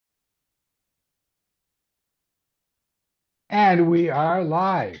And we are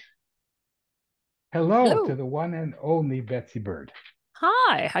live. Hello to Hello. the one and only Betsy Bird.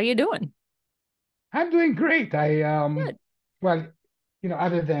 Hi, how you doing? I'm doing great. Good. Well,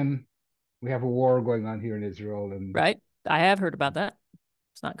 other than we have a war going on here in Israel, and Right? I have heard about that.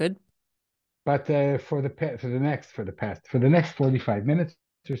 It's not good. but for the next 45 minutes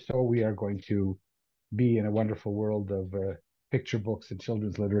or so, we are going to be in a wonderful world of picture books and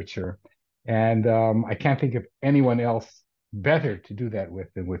children's literature, and I can't think of anyone else better to do that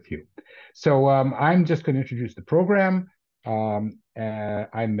with than with you. So I'm just going to introduce the program. I'm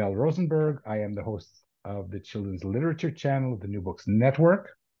Mel Rosenberg. I am the host of the Children's Literature Channel of the New Books Network,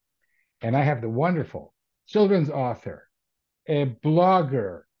 and I have the wonderful children's author, a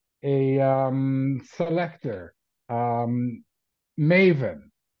blogger, a selector, um, maven,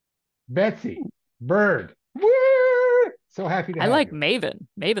 Betsy Bird. Woo! So happy to I have like you. Maven.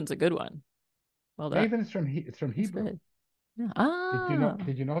 Maven's a good one. Well done. Maven is it's from That's Hebrew. good. Yeah.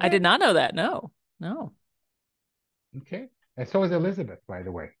 Did you know I did that? not know that. No, no. Okay. And so is Elizabeth, by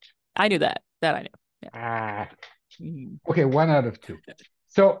the way. I knew that. That I knew. Yeah. Ah, Mhm. okay, one out of two.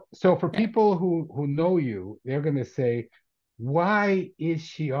 So for Yeah. people who know you, they're going to say, why is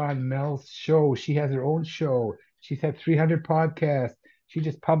she on Mel's show? She has her own show. She's had 300 podcasts. She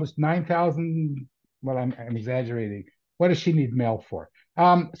just published 9,000. Well, I'm exaggerating. What does she need Mel for?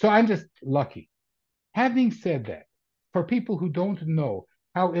 So I'm just lucky. Having said that, for people who don't know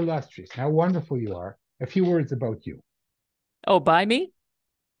how illustrious, how wonderful you are, a few words about you. Oh, by me?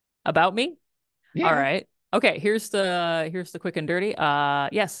 About me? All Yeah. right. Okay, here's the quick and dirty.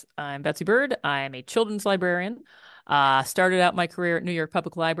 Yes, I'm Betsy Bird. I'm a children's librarian. Started out my career at New York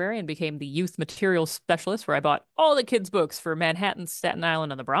Public Library and became the youth materials specialist, where I bought all the kids' books for Manhattan, Staten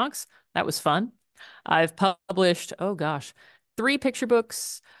Island, and the Bronx. That was fun. I've published, oh gosh, three picture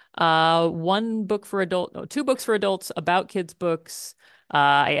books, one book for adult, no, two books for adults about kids' books.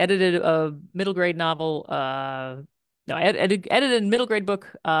 I edited a middle grade novel, no, I edited a middle grade book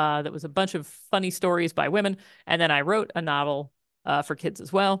that was a bunch of funny stories by women, and then I wrote a novel for kids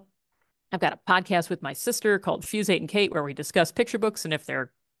as well. I've got a podcast with my sister called Fuse 8 and Kate, where we discuss picture books and if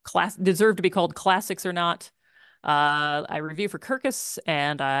they're deserve to be called classics or not. I review for Kirkus,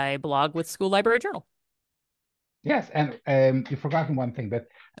 and I blog with School Library Journal. Yes, and you've forgotten one thing, but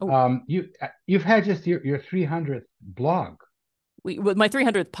Oh, you've had just your 300th blog with my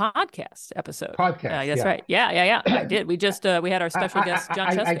 300th podcast episode. podcast. That's Yeah. right. Yeah, yeah, yeah. I did. We just we had our special guest John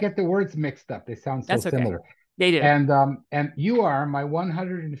I Cheska. get the words mixed up. They sound so That's okay. similar. They do. And you are my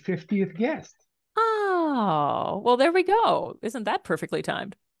 150th guest. Oh, well, there we go. Isn't that perfectly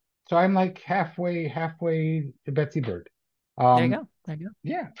timed? So I'm like halfway to Betsy Bird. There you Um, go. There you go.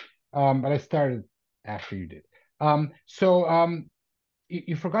 yeah. But I started after you did. So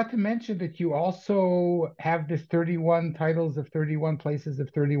you forgot to mention that you also have this 31 titles of 31 places of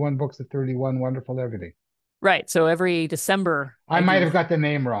 31 books of 31 wonderful everything. Right. So every December I I might do have got the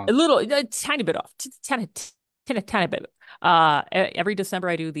name a wrong. little, a tiny bit off, tiny bit. Every December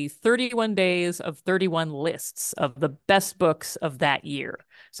I do the 31 days of 31 lists of the best books of that year.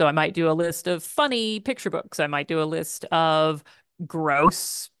 So I might do a list of funny picture books. I might do a list of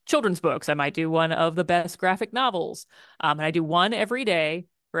gross children's books. I might do one of the best graphic novels. And I do one every day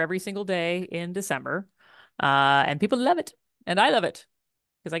for every single day in December. And people love it. And I love it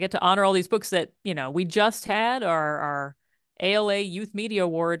because I get to honor all these books that, we just had our ALA Youth Media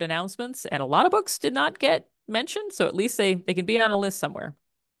Award announcements, and a lot of books did not get mentioned, so at least they can be on a list somewhere.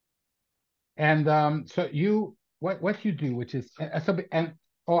 And so what you do, which is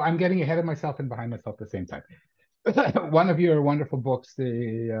oh, I'm getting ahead of myself and behind myself at the same time. One of your wonderful books,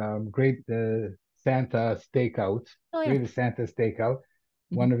 the Great Santa Stakeout, Oh yeah. Greatest Santa Stakeout,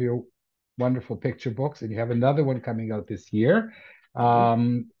 Mhm. one of your wonderful picture books, and you have another one coming out this year. I do.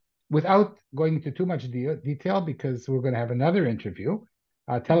 Um, Without going into too much detail, because we're going to have another interview,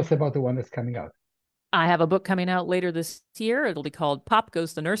 tell Mhm. us about the one that's coming out. I have a book coming out later this year. It'll be called Pop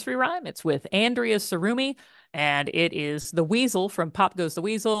Goes the Nursery Rhyme. It's with Andrea Sarumi, and it is the weasel from Pop Goes the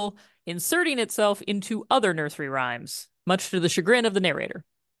Weasel inserting itself into other nursery rhymes, much to the chagrin of the narrator.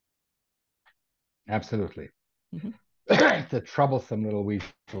 Absolutely. Mhm. It's a troublesome little weasel.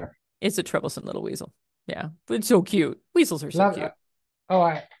 It's a troublesome little weasel. Yeah, but it's so cute. Weasels are so Love. cute.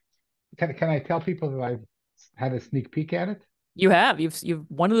 Oh, can I tell people that I've had a sneak peek at it, You have. You've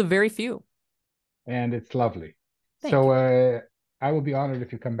one of the very few. and it's lovely. Thank So you. I will be honored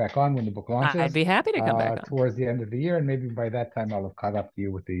if you come back on when the book I'd launches be happy to come back on. towards the end of the year, and maybe by that time I'll have caught up to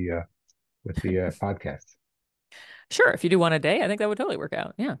you with the podcast. Sure, if you do one a day, I think that would totally work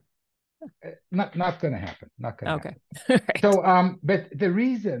out. Yeah. Not going to happen. Not going to Okay. happen. All right. So, but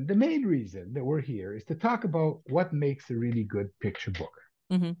the main reason that we're here is to talk about what makes a really good picture book.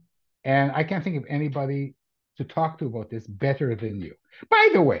 Mm-hmm. And I can't think of anybody to talk to about this better than you. By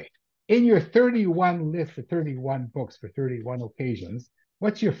the way, in your 31 list of 31 books for 31 occasions,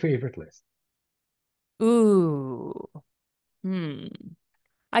 what's your favorite list? Ooh. Hmm.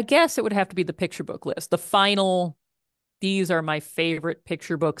 I guess it would have to be the picture book list. The final, these are my favorite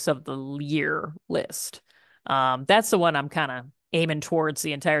picture books of the year list. That's the one I'm kind of aiming towards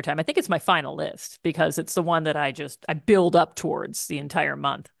the entire time. I think it's my final list because it's the one that I build up towards the entire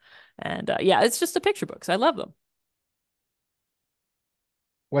month. And yeah, it's just the picture books. I love them.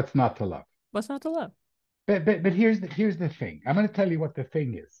 What's not to love? What's not to love? But here's the thing. I'm going to tell you what the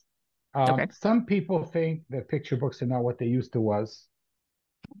thing is. Okay. Some people think that picture books are not what they used to was.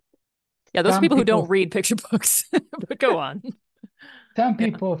 Yeah, those are Some people who don't people read picture books. But go on. some Yeah.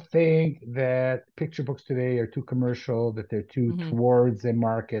 people think that picture books today are too commercial, that they're too Hmm. towards a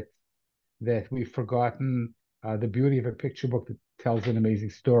market, that we've forgotten the beauty of a picture book that tells an amazing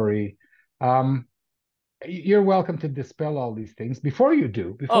story. Um, you're welcome to dispel all these things. Before you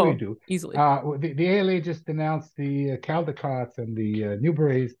Oh, do, easily. the ALA just announced the Caldecots and the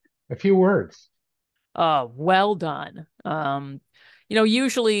Newberries. A few words. Well done.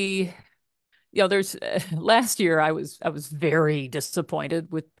 Usually there's last year I was very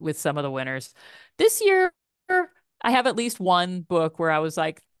disappointed with some of the winners. This year I have at least one book where I was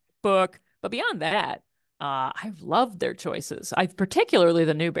like, book, but beyond that, I've loved their choices. I particularly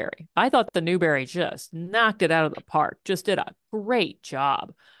the Newbery. I thought the Newbery just knocked it out of the park. Just did a great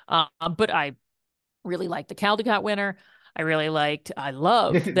job. But I really liked the Caldecott winner. I This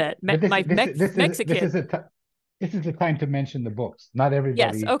loved is, that but this is Mexican. this is the time to mention the books. Not Yes.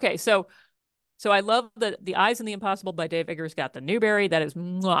 everybody. Okay. So I love the Eyes and the Impossible by Dave Eggers got the Newbery. That is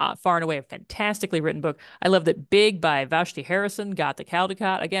mwah, far and away a fantastically written book. I love that Big by Vashti Harrison got the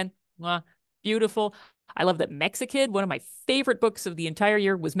Caldecott. Again, mwah, beautiful. I love that Mexikid, one of my favorite books of the entire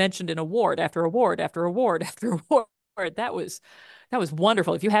year, was mentioned in award after award after award after award. That was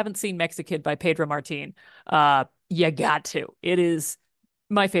wonderful. If you haven't seen Mexikid by Pedro Martin, you got to. It is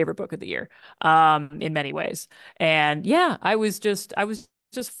my favorite book of the year, in many ways. And yeah, I was just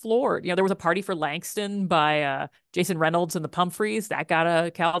floored. There was a Party for Langston by Jason Reynolds and the Pumphreys that got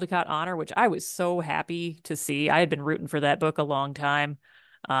a Caldecott honor, which I was so happy to see. I had been rooting for that book a long time.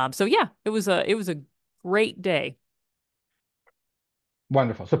 So yeah, it was a great day.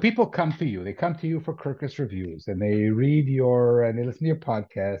 Wonderful. So people come to you. They come to you for Kirkus reviews, and they read your and they listen to your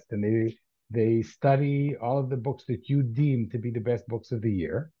podcast, and they study all of the books that you deem to be the best books of the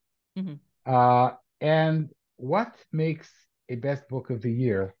year. Mhm. And what makes a best book of the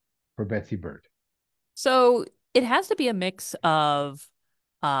year for Betsy Bird? So it has to be a mix of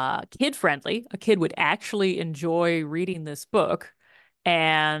kid friendly. A kid would actually enjoy reading this book,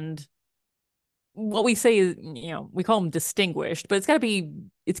 and what we say is, we call them distinguished, but it's got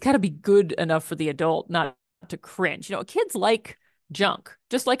to be good enough for the adult not to cringe. Kids like junk,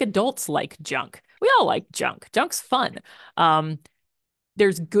 just like adults like junk. We all like junk. Junk's fun. Um,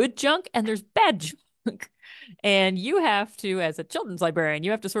 there's good junk and there's bad junk. And you have to, as a children's librarian,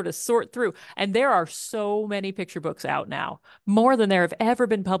 you have to sort of sort through. And there are so many picture books out now, more than there have ever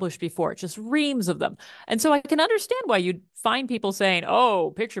been published before, just reams of them. And so I can understand why you'd find people saying,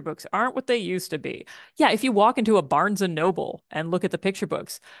 oh, picture books aren't what they used to be. Yeah, if you walk into a Barnes and Noble and look at the picture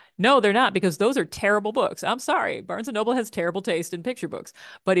books, no, they're not, because those are terrible books. I'm sorry, Barnes and Noble has terrible taste in picture books.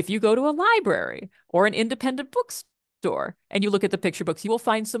 But if you go to a library or an independent bookstore, and you look at the picture books, you will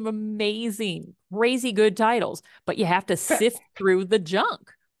find some amazing, crazy good titles, but you have to sift through the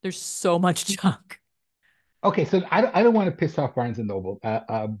junk. There's so much junk. Okay, so I don't want to piss off Barnes and Noble,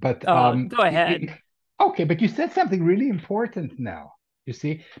 but Go ahead. okay, but you said something really important now. You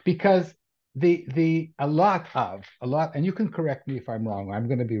see, because the a lot, and you can correct me if I'm wrong. I'm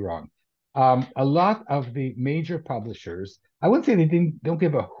going to be wrong. A lot of the major publishers, I wouldn't say they don't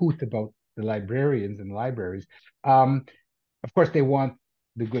give a hoot about the librarians and libraries. Um, of course, they want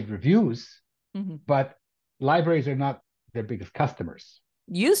the good reviews, Mhm. but libraries are not their biggest customers.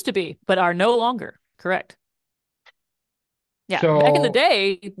 Used to be, but are no longer. Correct. Yeah, back in the So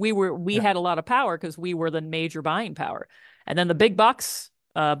day, we had a lot of power because we were the major buying power, and then the big box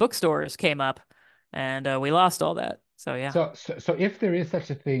bookstores came up, and we lost all that. So yeah. So if there is such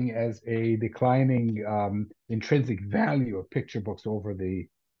a thing as a declining intrinsic value of picture books over the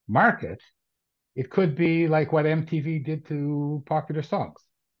market, it could be like what MTV did to popular songs.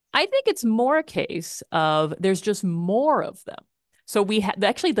 I think it's more a case of there's just more of them. So we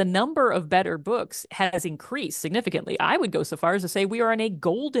actually the number of better books has increased significantly. I would go so far as to say we are in a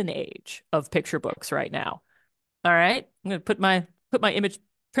golden age of picture books right now. All right. I'm going to put my image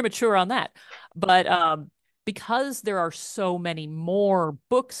premature on that. But because there are so many more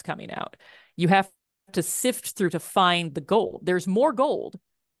books coming out, you have to sift through to find the gold. There's more gold,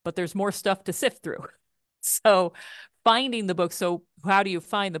 but there's more stuff to sift through. So finding the books. So how do you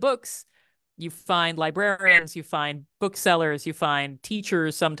find the books? You find librarians, you find booksellers, you find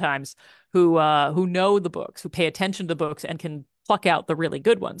teachers sometimes who know the books, who pay attention to the books and can pluck out the really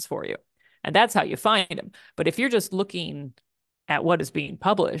good ones for you. And that's how you find them. But if you're just looking at what is being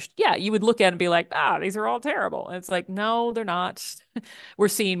published, yeah, you would look at it and be like, these are all terrible. And it's like, no, they're not. We're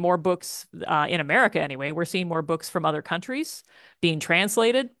seeing more books in America anyway. We're seeing more books from other countries being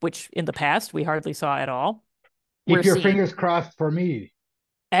translated, which in the past we hardly saw at all. We're Keep your seeing, fingers crossed for me.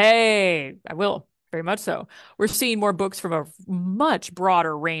 hey, I will. Very much so. We're seeing more books from a much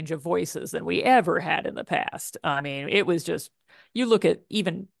broader range of voices than we ever had in the past. I mean, it was just, you look at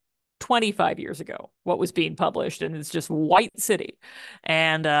even 25 years ago, what was being published, and it's just white city.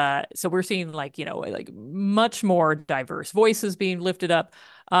 And so we're seeing like much more diverse voices being lifted up.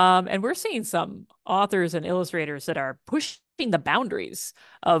 And we're seeing some authors and illustrators that are pushing the boundaries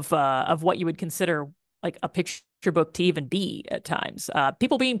of what you would consider like a picture book to even be at times.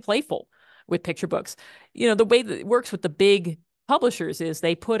 People being playful with picture books. The way that it works with the big publishers is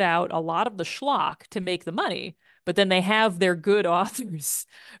they put out a lot of the schlock to make the money, but then they have their good authors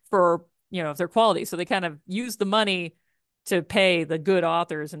for, their quality. So they kind of use the money to pay the good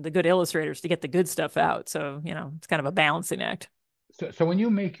authors and the good illustrators to get the good stuff out. So, it's kind of a balancing act. So when you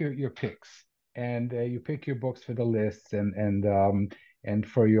make your picks and you pick your books for the lists and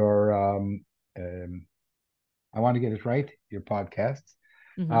for your I want to get it right, your podcasts.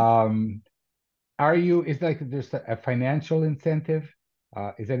 Mm-hmm. Um, is like there's a financial incentive?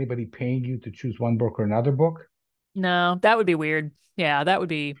 Is anybody paying you to choose one book or another book? No, that would be weird. Yeah, that would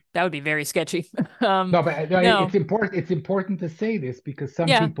be very sketchy. No, but no, it's no, important. It's important to say this because some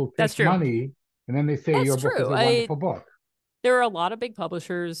yeah, people that's take true. money and then they say That's your book is true. a wonderful book. There are a lot of big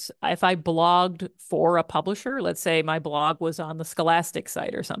publishers. If I blogged for a publisher, let's say my blog was on the Scholastic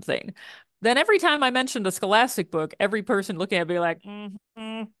site or something, then every time I mentioned a Scholastic book, every person looking at me like,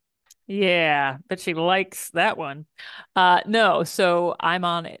 yeah, but she likes that one. No, so I'm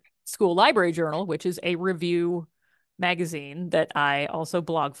on School Library Journal, which is a review magazine that I also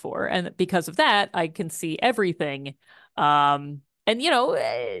blog for, and because of that, I can see everything. And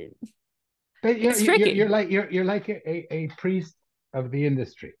But it's tricky. you're like a priest of the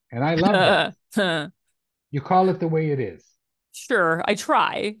industry, and I love that. You call it the way it is. Sure, I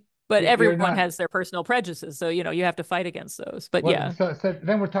try, but You're everyone not has their personal prejudices, so you have to fight against those. But well. yeah, So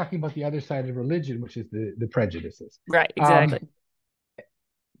then we're talking about the other side of religion, which is the prejudices. right, Um, exactly.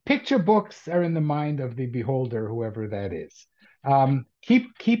 Picture books are in the mind of the beholder, whoever that is.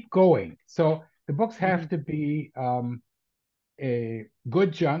 Keep going. So the books Hmm. have to be a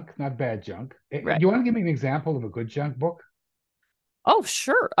good junk, not bad junk. Do Right. you want to give me an example of a good junk book? Oh,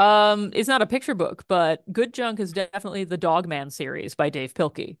 sure. It's not a picture book, but Good Junk is definitely the Dogman series by Dave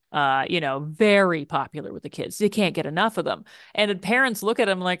Pilkey. Very popular with the kids. You can't get enough of them. And parents look at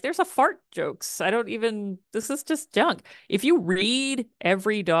them like, there's a fart jokes. This is just junk. If you read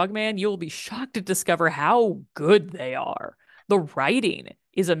every Dogman, you'll be shocked to discover how good they are. The writing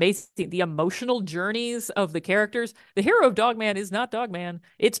is amazing. The emotional journeys of the characters. The hero of Dogman is not Dogman.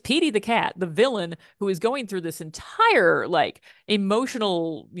 It's Petey the cat, the villain who is going through this entire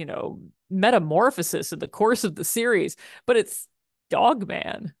emotional, metamorphosis in the course of the series, but it's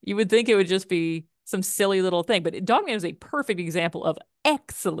Dogman. You would think it would just be some silly little thing, but Dogman is a perfect example of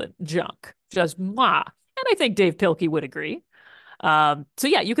excellent junk. Just mwah. And I think Dave Pilkey would agree. So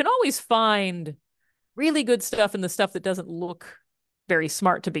yeah, you can always find really good stuff in the stuff that doesn't look very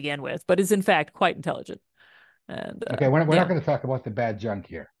smart to begin with, but is in fact quite intelligent. And Okay, we're not yeah, going to talk about the bad junk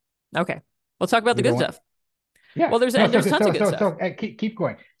here. okay. We'll talk about the We good don't want. stuff. Yeah, Well, there's no. and there's tons of good stuff. Keep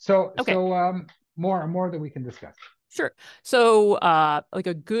going. So Okay. more that we can discuss. Sure. So, like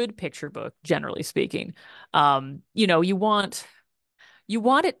a good picture book, generally speaking, you want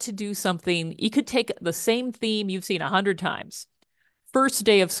it to do something. You could take the same theme you've seen 100 times. First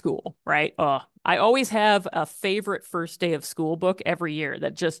day of school, right? I always have a favorite first day of school book every year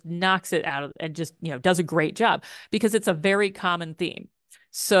that just knocks it out of and just does a great job because it's a very common theme.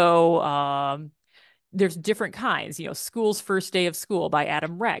 So, there's different kinds, School's First Day of School by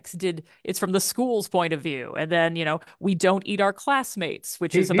Adam Rex it's from the school's point of view. And then, We Don't Eat Our Classmates,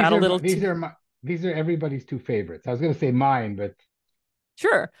 which is These about a are little these are my these are everybody's two favorites. I was going to say mine, but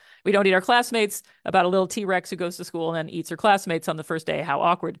Sure. We don't eat our classmates, about a little T-Rex who goes to school and then eats her classmates on the first day. How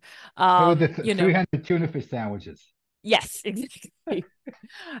awkward. So with the You know, 300 tuna fish sandwiches. yes, exactly.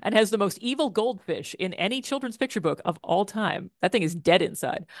 And has the most evil goldfish in any children's picture book of all time. That thing is dead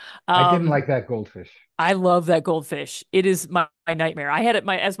inside. I didn't Um, like that goldfish. I love that goldfish. It is my nightmare. I had it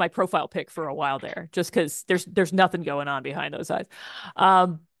as my profile pic for a while there, just because there's nothing going on behind those eyes.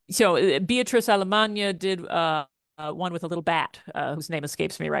 Beatrice Alemania did one with a little bat, whose name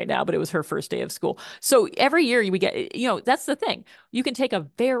escapes me right now, but it was her first day of school. So every year we get, that's the thing. You can take a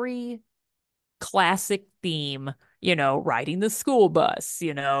very classic theme, riding the school bus,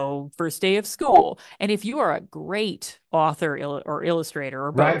 first day of school. And if you are a great author or illustrator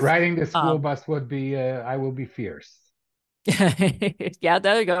or Right, both, riding the school um, bus would be I will be fierce. yeah,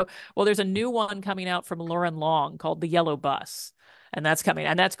 there you go. Well, there's a new one coming out from Lauren Long called The Yellow Bus, and that's coming,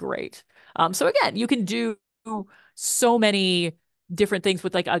 and that's great. So again, you can do so many different things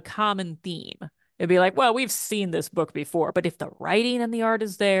with like a common theme. It'd be like, well, we've seen this book before, but if the writing and the art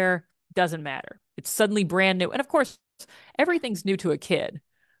is there, doesn't matter. It's suddenly brand new. And of course, everything's new to a kid.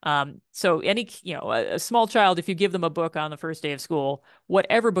 So a small child, if you give them a book on the first day of school,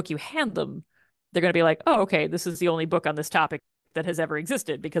 whatever book you hand them, they're going to be like, oh, okay, this is the only book on this topic that has ever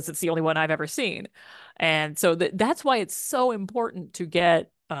existed because it's the only one I've ever seen. And so that's why it's so important to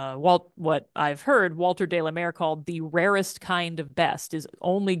get what I've heard Walter de la Mare called the rarest kind of best is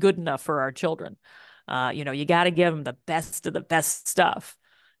only good enough for our children. You got to give them the best of the best stuff.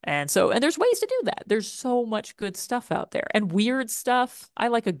 And there's ways to do that. There's so much good stuff out there and weird stuff. I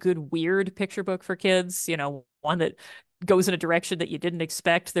like a good weird picture book for kids, one that goes in a direction that you didn't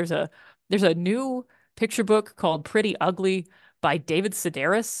expect. There's a new picture book called Pretty Ugly by David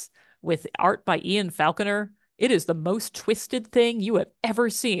Sedaris with art by Ian Falconer. It is the most twisted thing you have ever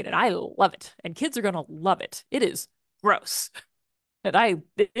seen, and I love it. And kids are going to love it. It is gross, and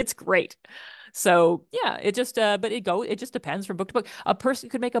it's great. So yeah, it just depends from book to book. A person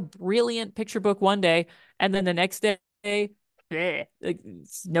could make a brilliant picture book one day, and then the next day,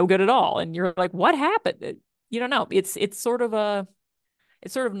 it's no good at all. And you're like, what happened? You don't know. It's sort of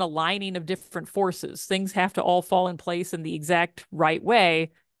an aligning of different forces. Things have to all fall in place in the exact right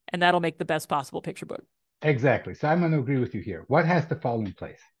way, and that'll make the best possible picture book. Exactly. So I'm going to agree with you here. What has to fall in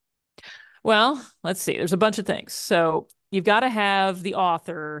place? Well, let's see. There's a bunch of things. So you've got to have the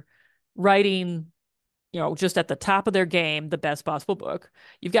author writing, just at the top of their game, the best possible book.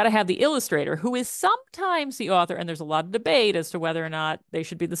 You've got to have the illustrator, who is sometimes the author, and there's a lot of debate as to whether or not they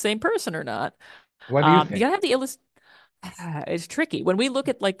should be the same person or not. What do you You think? got to have the illustrator. It's tricky. When we look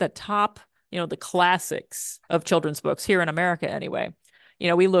at like the top, the classics of children's books here in America anyway,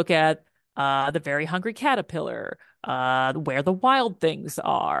 we look at The Very Hungry Caterpillar, Where the Wild Things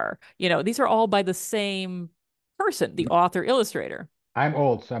Are. These are all by the same person, the author illustrator. I'm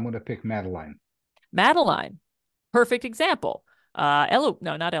old, so I'm going to pick Madeline. Madeline, perfect example. No,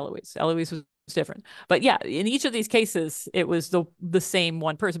 not Eloise. Eloise was different. But yeah, in each of these cases, it was the same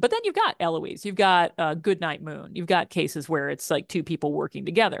one person. But then you've got Eloise, you've got Goodnight Moon, you've got cases where it's like two people working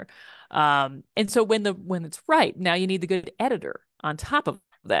together. And so when it's right, now you need the good editor on top of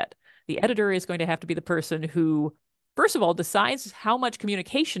that. The editor is going to have to be the person who, first of all, decides how much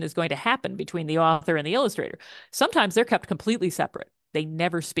communication is going to happen between the author and the illustrator. Sometimes they're kept completely separate. They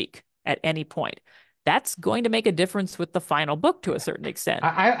never speak at any point. That's going to make a difference with the final book to a certain extent.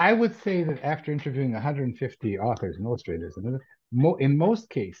 I would say that after interviewing 150 authors and illustrators, in most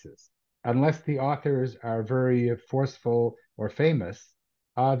cases, unless the authors are very forceful or famous,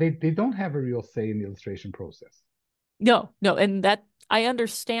 they don't have a real say in the illustration process. No, no, and that I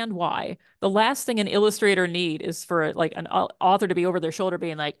understand why. The last thing an illustrator need is for like an author to be over their shoulder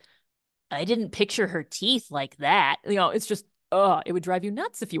being like, I didn't picture her teeth like that. It's just, it would drive you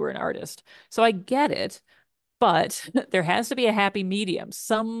nuts if you were an artist. So I get it, but there has to be a happy medium.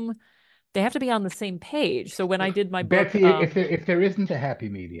 They have to be on the same page. So when I did my book, Betsy, if there isn't a happy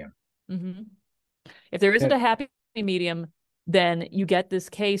medium, mhm. If there isn't that a happy medium, then you get this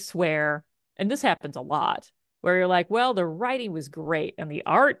case where, and this happens a lot, where you're like, well, the writing was great and the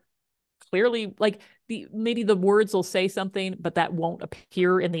art clearly, like maybe the words will say something, but that won't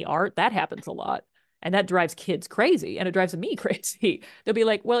appear in the art. That happens a lot. And that drives kids crazy, and it drives me crazy. They'll be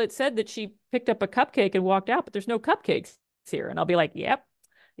like, well, it said that she picked up a cupcake and walked out, but there's no cupcakes here. And I'll be like, yep,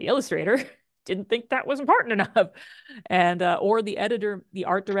 the illustrator didn't think that was important enough. And or the editor, the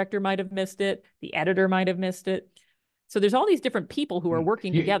art director might have missed it, the editor might have missed it. So there's all these different people who are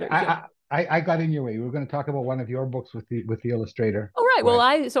working together. I got in your way. We were going to talk about one of your books with the illustrator. Oh, right. Go Well,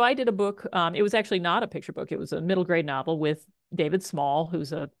 ahead. I did a book. It was actually not a picture book. It was a middle grade novel with David Small,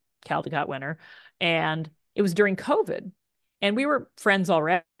 who's a Caldecott winner, and it was during COVID. and we were friends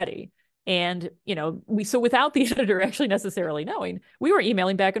already. And, so without the editor actually necessarily knowing, we were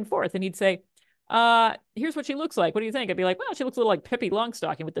emailing back and forth, and he'd say, here's what she looks like. What do you think? I'd be like, well, she looks a little like Pippi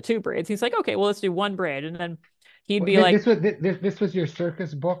Longstocking with the two braids. He's like, okay, well, let's do one braid. And then he'd be like, this was your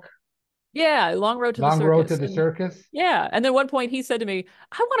circus book, yeah, Long Road to the Long Road to Circus. the And Circus. yeah. And then one point he said to me,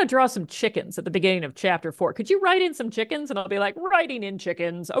 I want to draw some chickens at the beginning of chapter 4. Could you write in some chickens? And I'll be like, writing in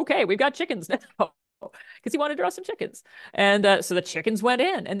chickens. Okay, we've got chickens now. Because he wanted to draw some chickens. And so the chickens went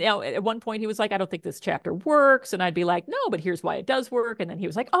in. And at one point he was like, I don't think this chapter works. And I'd be like, no, but here's why it does work. And then he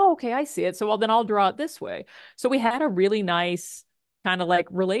was like, oh, okay, I see it. So, well, then I'll draw it this way. So we had a really nice kind of like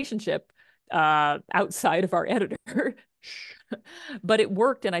relationship outside of our editor. But it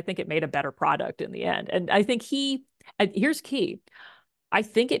worked, and I think it made a better product in the end. And I think here's key. I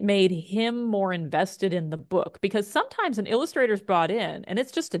think it made him more invested in the book, because sometimes an illustrator's brought in and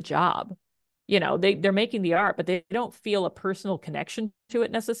it's just a job. They're making the art, but they don't feel a personal connection to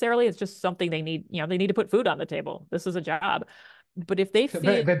it necessarily. It's just something they need. They need to put food on the table. This is a job. But if they feel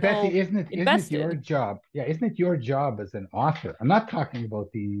But Betsy, isn't it your invested, job? Yeah, isn't it your job as an author? I'm not talking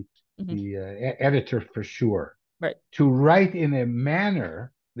about the mhm, editor for sure. right? To write in a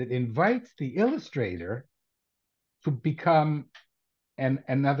manner that invites the illustrator to become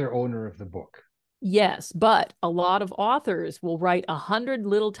another owner of the book. Yes, but a lot of authors will write 100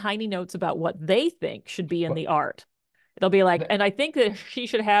 little tiny notes about what they think should be in But the art. They'll be like, th- and I think that she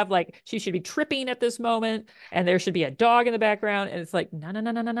should be tripping at this moment, and there should be a dog in the background. And it's like, no, no, no,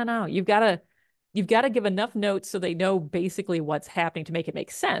 no, no, no, no. You've got to give enough notes so they know basically what's happening to make it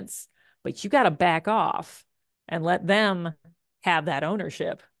make sense. But you got to back off and let them have that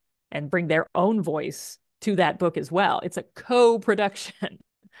ownership and bring their own voice to that book as well. It's a co-production.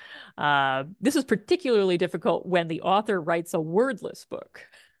 This is particularly difficult when the author writes a wordless book.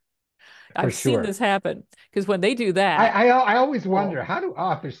 for I've seen sure. this happen, because when they do that, I always oh, wonder, how do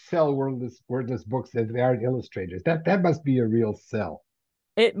authors sell wordless books as they are illustrators? That must be a real sell.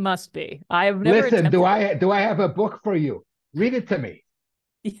 it must be. I've never Listen, do attempted it. I have a book for you? Read it to me.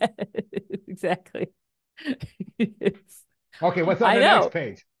 Yeah, exactly. It's- Okay, what's on I the next know.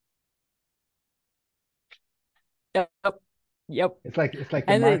 page? Yep. Yep. It's like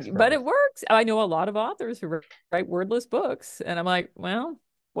the Marx But Brothers. it works. I know a lot of authors who write wordless books, and I'm like, well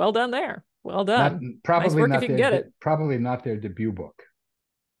done there. Well Not done. Nice probably work if not you can get it. probably not their debut book.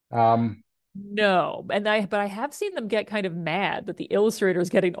 Um, No, but I have seen them get kind of mad that the illustrator is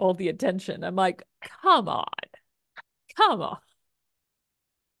getting all the attention. I'm like, come on, come on.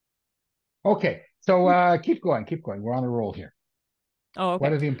 okay, so keep going, keep going. We're on a roll here. Oh, What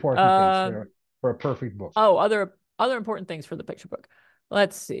okay. are the important things Uh, for a perfect book? other important things for the picture book.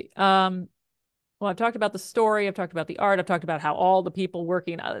 Let's see. Well, I've talked about the story. I've talked about the art. I've talked about how all the people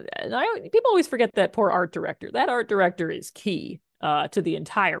working. And people always forget that poor art director. That art director is key to the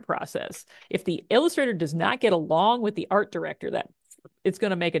entire process. If the illustrator does not get along with the art director, that it's going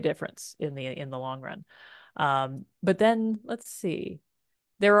to make a difference in the long run. But then let's see.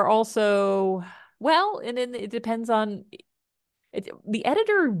 There are also, well, and then it depends on the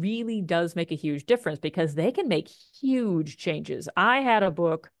editor really does make a huge difference, because they can make huge changes. I had a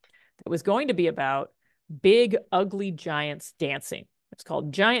book that was going to be about big, ugly giants dancing. It's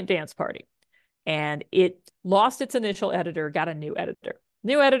called Giant Dance Party. And it lost its initial editor, got a new editor.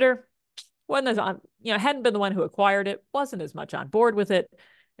 New editor wasn't as on, hadn't been the one who acquired it, wasn't as much on board with it.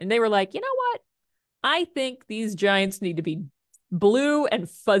 And they were like, you know what? I think these giants need to be blue and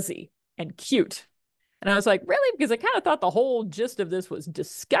fuzzy and cute. And I was like, really? Because I kind of thought the whole gist of this was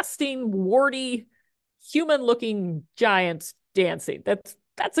disgusting, warty, human-looking giants dancing.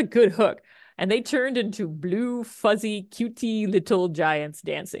 That's a good hook. And they turned into blue, fuzzy, cutie little giants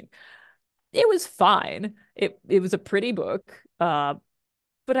dancing. It was fine. It was a pretty book.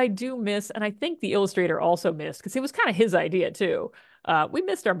 But I do miss, and I think the illustrator also missed, because it was kind of his idea too. We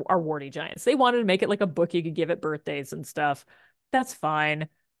missed our warty giants. They wanted to make it like a book you could give at birthdays and stuff. That's fine,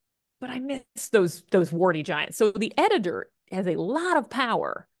 but I miss those warty giants. So the editor has a lot of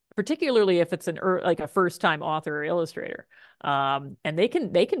power, particularly if it's like a first time author or illustrator, and they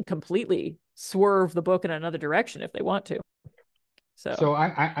can completely swerve the book in another direction if they want to. So So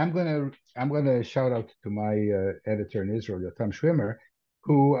I'm gonna shout out to my editor in Israel, Yotam Schwimmer,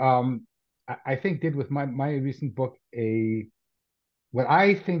 who I think did with my recent book a what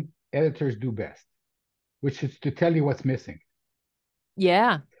I think editors do best, which is to tell you what's missing.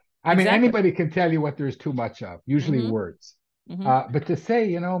 yeah, I mean, exactly. anybody can tell you what there's too much of, usually Mm-hmm. words. Mm-hmm. But to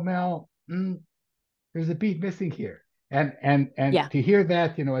say, Mel, there's a beat missing here, and Yeah. to hear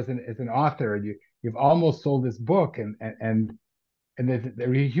that, as an author, you've almost sold this book, and there's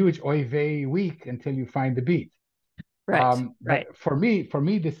a huge oy vey week until you find the beat. Right. Right. But for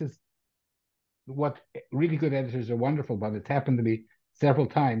me, this is what really good editors are wonderful about. It's happened to me several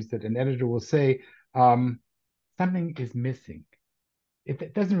times that an editor will say, um, something is missing.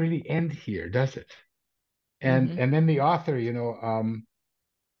 It doesn't really end here, does it? Hmm. And then the author,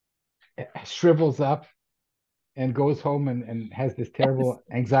 shrivels up and goes home and has this Yes. terrible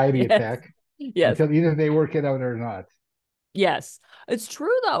anxiety Yes. attack Yes. until either they work it out or not. Yes. It's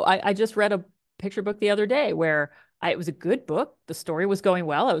true though. I just read a picture book the other day where it was a good book. The story was going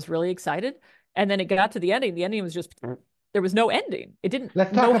well. I was really excited. And then it got to the ending. The ending was just there was no ending. It didn't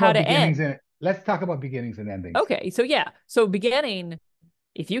know how to end. Let's talk about beginnings and endings. Okay. So yeah. So beginning,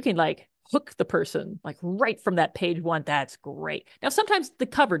 if you can like hook the person like right from that page one, that's great. Now sometimes the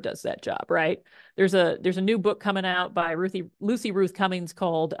cover does that job, right? There's a new book coming out by Lucy Ruth Cummings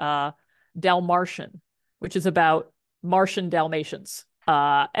called Dalmartian, which is about Martian Dalmatians.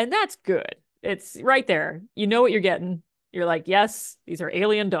 And that's good. It's right there. You know what you're getting. You're like, yes, these are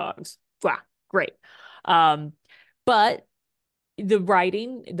alien dogs. Wow, great. Um, but the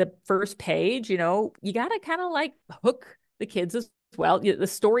writing, the first page, you got to kind of like hook the kids as well. The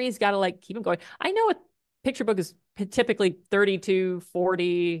story's got to like keep them going. I know a picture book is typically 32,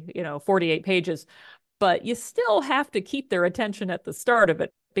 40, 48 pages, but you still have to keep their attention at the start of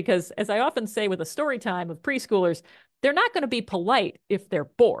it because, as I often say with a story time of preschoolers, they're not going to be polite if they're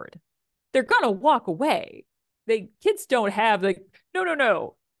bored. They're going to walk away. Kids don't have the no, no,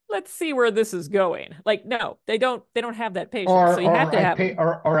 no. Let's see where this is going. Like, no, they don't have that patience. So you have to have them.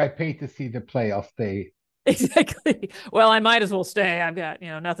 Or I pay to see the play. I'll stay. Exactly. Well, I might as well stay. I've got,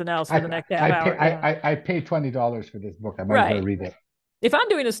 nothing else for the next half hour. Yeah. I pay $20 for this book. I might as well Right. read it. If I'm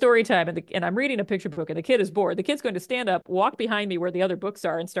doing a story time and I'm reading a picture book and the kid is bored, the kid's going to stand up, walk behind me where the other books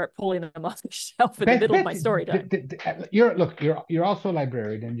are, and start pulling them off the shelf in the middle of my Betsy, story time. you're also a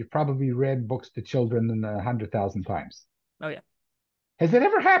librarian, and you've probably read books to children 100,000 times. Oh yeah. Has it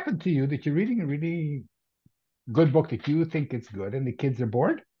ever happened to you that you're reading a really good book that you think it's good, and the kids are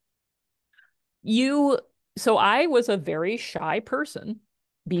bored? You so I was a very shy person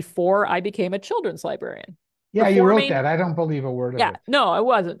before I became a children's librarian. Yeah, you wrote Performing, that. I don't believe a word of yeah, it. no, I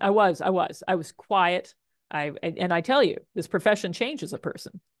wasn't. I was quiet. And I tell you, this profession changes a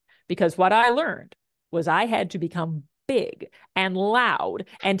person because what I learned was I had to become big and loud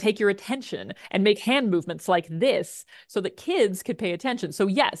and take your attention and make hand movements like this so that kids could pay attention. So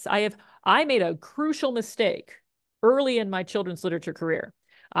yes, I made a crucial mistake early in my children's literature career.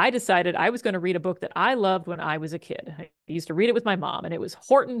 I decided I was going to read a book that I loved when I was a kid. I used to read it with my mom, and it was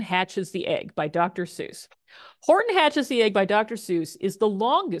Horton Hatches the Egg by Dr. Seuss. Horton Hatches the Egg by Dr. Seuss is the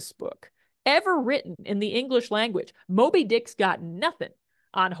longest book ever written in the English language. Moby Dick's got nothing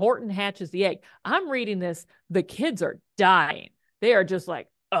on Horton Hatches the Egg. I'm reading this. The kids are dying. They are just like,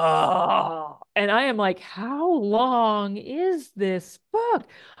 oh. And I am like, how long is this book?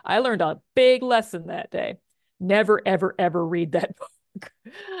 I learned a big lesson that day. Never, ever, ever read that book.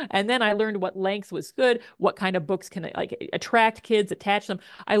 And then I learned what length was good, what kind of books can like attract kids, attach them.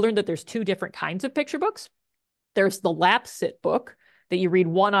 I learned that there's two different kinds of picture books. There's the lap sit book that you read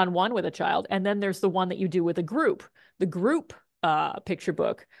one-on-one with a child, and then there's the one that you do with a group. The group picture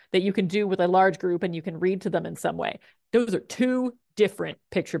book that you can do with a large group and you can read to them in some way. Those are two different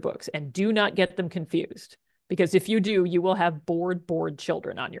picture books, and do not get them confused because if you do, you will have bored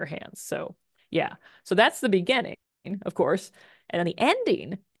children on your hands. So yeah, so that's the beginning, of course. And then the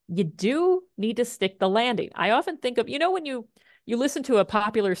ending, you do need to stick the landing. I often think of, when you listen to a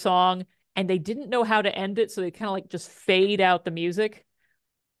popular song and they didn't know how to end it, so they kind of like just fade out the music.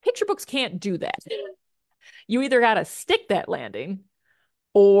 Picture books can't do that. You either got to stick that landing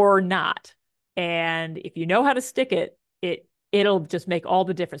or not. And if you know how to stick it, it'll just make all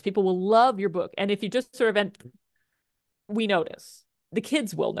the difference. People will love your book. And if you just sort of end, we notice. The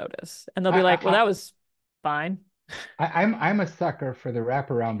kids will notice. And they'll be like, well, that was fine. I'm a sucker for the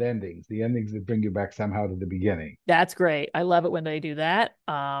wraparound endings, the endings that bring you back somehow to the beginning. That's great. I love it when they do that.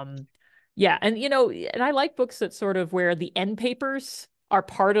 Yeah, and and I like books that sort of where the end papers are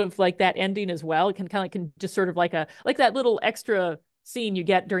part of like that ending as well. It can kind of can just sort of like that little extra scene you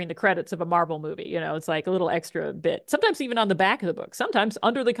get during the credits of a Marvel movie. It's like a little extra bit. Sometimes even on the back of the book. Sometimes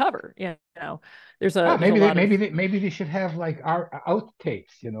under the cover. There's a Oh, there's a lot of maybe they should have like our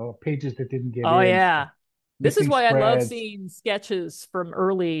outtakes, pages that didn't get oh in, yeah. This is missing why I love spreads. seeing sketches from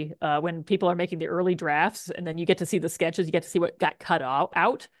early, when people are making the early drafts, and then you get to see the sketches, you get to see what got cut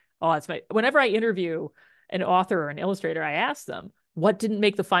out. Oh, it's whenever I interview an author or an illustrator, I ask them, what didn't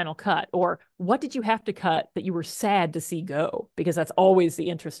make the final cut? Or what did you have to cut that you were sad to see go? Because that's always the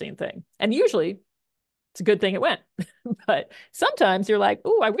interesting thing. And usually it's a good thing it went. But sometimes you're like,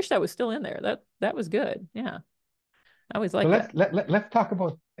 oh, I wish that was still in there. That was good. Yeah. I always So like that. let's talk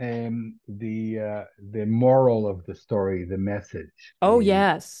about the moral of the story, the message. Oh,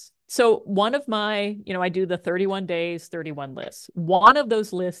 yes. So one of my, I do the 31 days, 31 lists. One of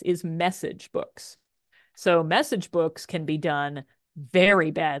those lists is message books. So message books can be done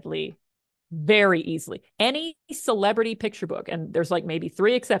very badly, very easily. Any celebrity picture book, and there's like maybe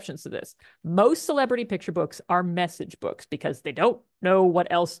three exceptions to this. Most celebrity picture books are message books because they don't know what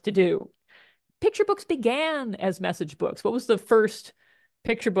else to do. Picture books began as message books. What was the first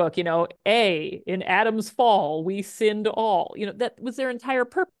picture book? In Adam's fall, we sinned all. That was their entire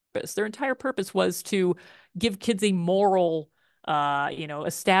purpose. Their entire purpose was to give kids a moral,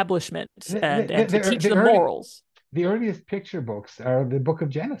 establishment The, and to the, teach the them early morals. the earliest picture books are the Book of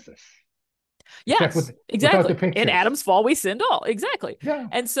Genesis, except Yes, without the exactly. In pictures. Adam's fall, we sinned all. Exactly. Yeah.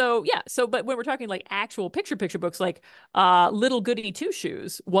 And so, yeah. So, but when we're talking like actual picture books, like Little Goody Two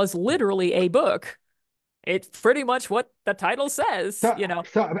Shoes was literally a book. It's pretty much what the title says, So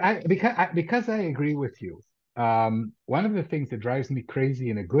because I agree with you, one of the things that drives me crazy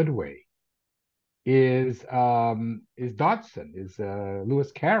in a good way is Dodgson, is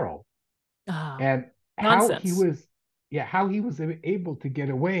Lewis Carroll, Ah, and how he nonsense. was, yeah, how he was able to get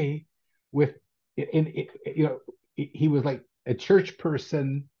away with he was like a church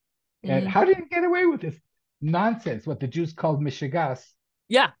person, and Hmm. how did he get away with this nonsense? What the Jews called mishigas,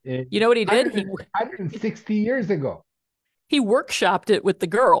 Yeah. uh, You know what he did? 160 years ago. He workshopped it with the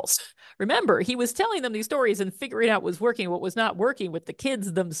girls. Remember, he was telling them these stories and figuring out what was working, what was not working with the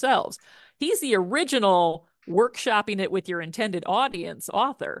kids themselves. He's the original workshopping it with your intended audience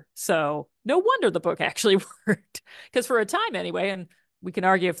author. So no wonder the book actually worked. Because for a time, anyway, and we can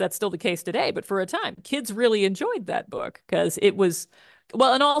argue if that's still the case today, but for a time, kids really enjoyed that book because it was,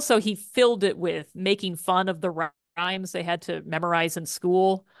 well, and also he filled it with making fun of the rhymes they had to memorize in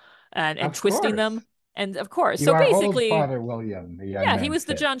school and Of twisting course. them. And of course, You so are old, basically, Father William, the young yeah, he man was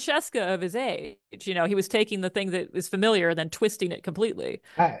the said. John Cheska of his age. He was taking the thing that is familiar and then twisting it completely.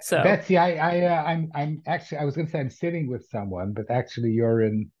 So Betsy, I'm actually, I was going to say I'm sitting with someone, but actually you're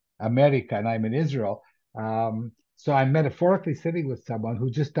in America and I'm in Israel. So I'm metaphorically sitting with someone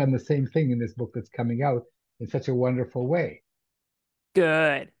who's just done the same thing in this book that's coming out in such a wonderful way.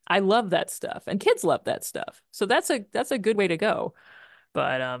 good. I love that stuff. And kids love that stuff. So that's a good way to go.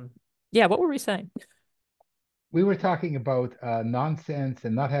 But yeah, what were we saying? We were talking about nonsense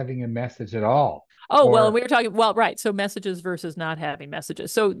and not having a message at all, Oh, well, and or we were talking, well, right. So messages versus not having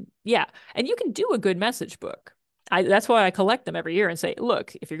messages. So yeah, and you can do a good message book. That's why I collect them every year and say,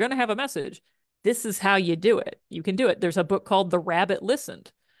 look, if you're going to have a message, this is how you do it. You can do it. There's a book called The Rabbit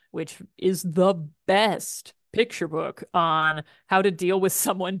Listened, which is the best picture book on how to deal with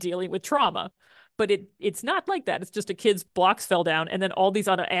someone dealing with trauma. But it's not like that. It's just a kid's blocks fell down, and then all these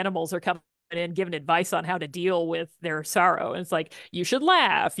other animals are coming and giving advice on how to deal with their sorrow. And it's like, you should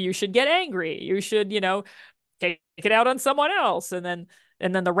laugh, you should get angry, you should, take it out on someone else. And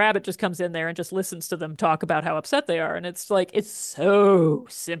then the rabbit just comes in there and just listens to them talk about how upset they are. And it's like, it's so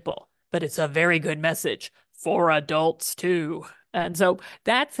simple, but it's a very good message for adults too. And so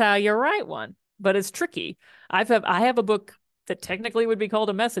that's how you write one. But it's tricky. I have a book that technically would be called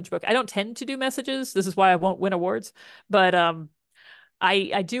a message book. I don't tend to do messages. This is why I won't win awards. But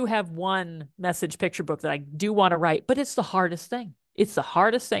I do have one message picture book that I do want to write, but it's the hardest thing. It's the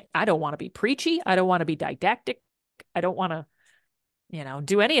hardest thing. I don't want to be preachy. I don't want to be didactic. I don't want to,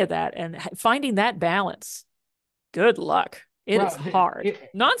 do any of that. And finding that balance, good luck. It is well, hard.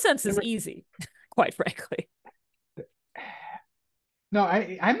 Nonsense is the, easy, quite frankly. no,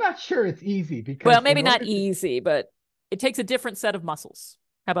 I'm not sure it's easy Well, because in maybe not order to easy, but it takes a different set of muscles.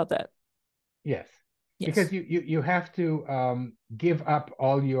 How about that? yes, because Yes. you have to give up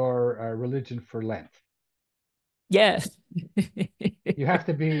all your religion for Lent. Yes. You have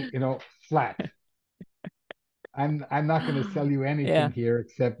to be, flat. I'm not going to sell you anything Yeah. here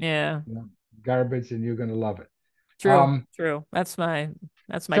except Yeah. garbage, and you're going to love it. True. Um, True. That's my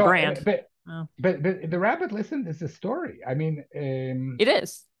so, brand. Oh, but the rabbit listen is a story. I mean, it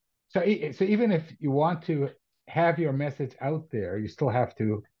is. so even if you want to have your message out there, you still have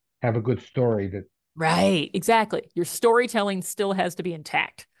to have a good story that. Right, exactly. Your storytelling still has to be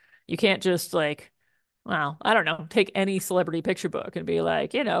intact. You can't just like, well, I don't know, take any celebrity picture book and be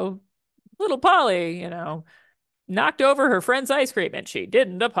like, little Polly, knocked over her friend's ice cream and she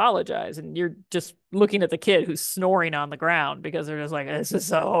didn't apologize. And you're just looking at the kid who's snoring on the ground because they're just like, this is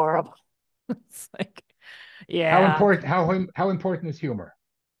so horrible. It's like, How yeah. important how important is humor?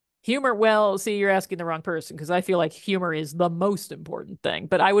 Humor, well, see, you're asking the wrong person because I feel like humor is the most important thing.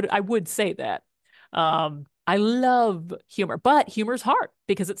 But I would say that. I love humor, but humor's hard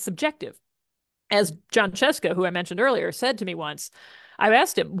because it's subjective. As John Cheska, who I mentioned earlier, said to me once, I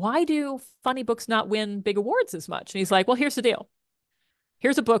asked him, why do funny books not win big awards as much? And he's like, well, here's the deal.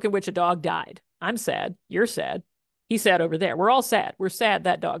 Here's a book in which a dog died. I'm sad. You're sad. He's sad over there. We're all sad. We're sad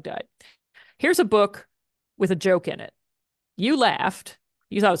that dog died. Here's a book with a joke in it. You laughed.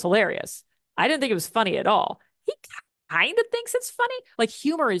 You thought it was hilarious. I didn't think it was funny at all. He kind of thinks it's funny. Like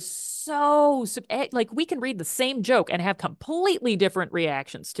humor is so like we can read the same joke and have completely different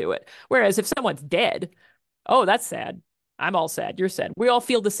reactions to it. Whereas if someone's dead, oh, that's sad. I'm all sad. You're sad. We all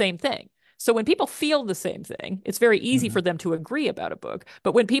feel the same thing. So when people feel the same thing, it's very easy Mhm. for them to agree about a book.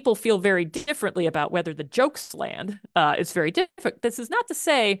 But when people feel very differently about whether the jokes land, it's very different. This is not to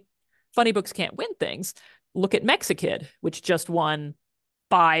say funny books can't win things. Look at Mexikid, which just won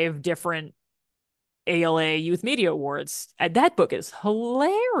 5 different ALA Youth Media Awards. And that book is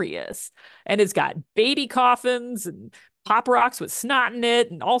hilarious. And it's got baby coffins and pop rocks with snot in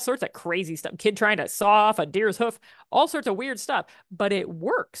it and all sorts of crazy stuff. Kid trying to saw off a deer's hoof, all sorts of weird stuff, but it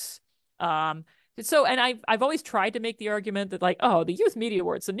works. Um, so, and I've always tried to make the argument that like, oh, the Youth Media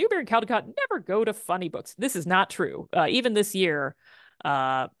Awards, the Newbery and Caldecott never go to funny books. This is not true. Even this year,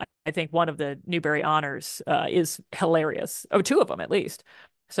 I think one of the Newbery honors is hilarious. Oh, 2 of them at least.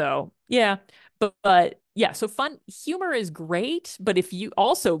 So yeah, but yeah, so fun humor is great, but if you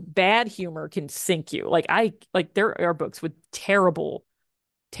also bad humor can sink you. Like there are books with terrible,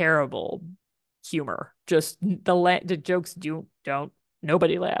 terrible humor. Just the jokes don't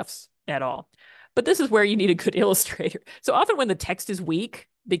nobody laughs at all. But this is where you need a good illustrator. So often when the text is weak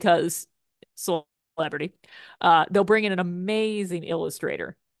because celebrity, they'll bring in an amazing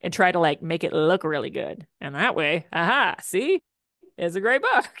illustrator and try to like make it look really good. And that way, aha, see, it's a great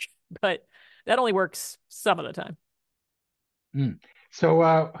book. But that only works some of the time. Mm.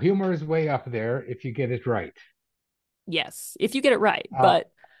 So humor is way up there if you get it right. Yes, if you get it right. Uh,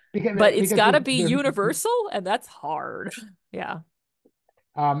 But it's because got to be universal, and that's hard. Yeah.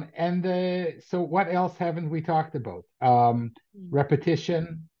 and so what else haven't we talked about?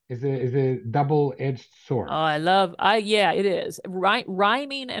 Repetition is a double-edged Oh, sword. yeah, it is.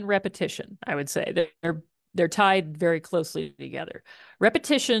 Rhyming and repetition, I would say. They're tied very closely together.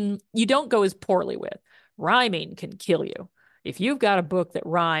 Repetition, you don't go as poorly with. Rhyming can kill you. If you've got a book that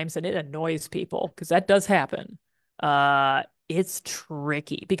rhymes and it annoys people, because that does happen, it's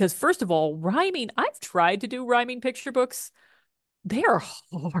tricky. Because first of all, rhyming, I've tried to do rhyming picture books. They are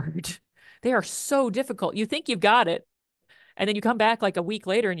hard. They are so difficult. You think you've got it, and then you come back like a week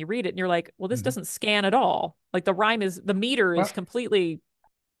later and you read it and you're like, well, this Mhm. doesn't scan at all. Like the meter is Well, completely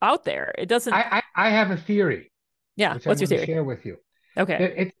out there. It doesn't. I have a theory Yeah. which I'm What's your going to theory? share with you.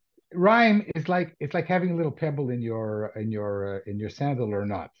 Okay. It rhyme is like it's like having a little pebble in your sandal or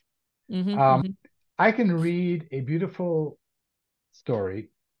not. Mm-hmm. Um, Mm-hmm. I can read a beautiful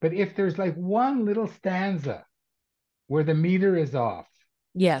story, but if there's like one little stanza where the meter is off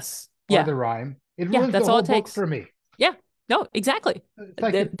Yes. or Yeah. the rhyme, it Yeah. ruins the That's all whole it book takes. for me. Yeah. No, exactly. It's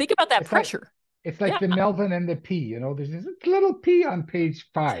like the Think about that it's like pressure. it's like Yeah. the Melvin and the P. There's this little P on page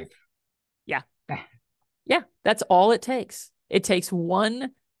 5. Yeah. Yeah. That's all it takes. It takes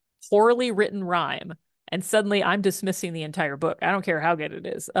one poorly written rhyme, and suddenly I'm dismissing the entire book. I don't care how good it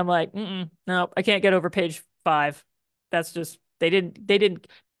is. I'm like, no, I can't get over page 5. That's just they didn't.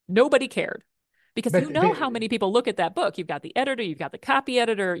 Nobody cared because But you know how many people look at that book. You've got the editor, you've got the copy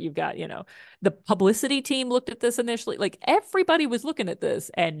editor, you've got the publicity team looked at this initially. Like everybody was looking at this,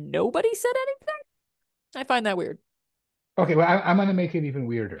 and nobody said anything. I find that weird. okay, well, I'm going to make it even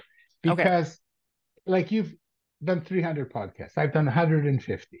weirder Okay. because like you've done 300 podcasts, I've done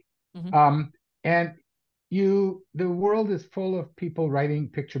 150. Hmm. Um, and the world is full of people writing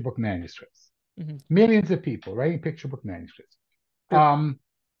picture book manuscripts, Hmm. millions of people writing picture book manuscripts. Sure. Um,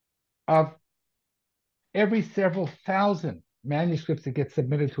 of every several thousand manuscripts that get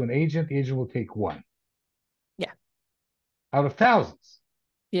submitted to an agent, the agent will take one Yeah. out of thousands.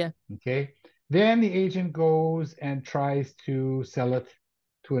 Yeah. Okay. Then the agent goes and tries to sell it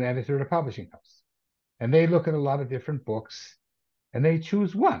to an editor at a publishing house. And they look at a lot of different books and they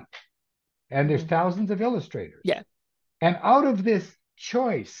choose one. And there's Hmm. thousands of illustrators. Yeah. And out of this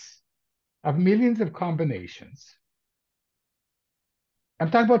choice of millions of combinations, I'm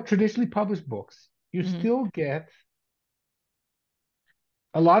talking about traditionally published books, you Hmm. still get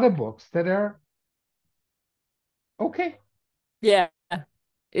a lot of books that are okay. Yeah.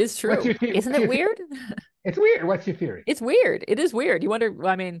 It's What's true. Isn't what's it your theory? weird? It's weird. What's your theory? It's weird. It is weird. You wonder,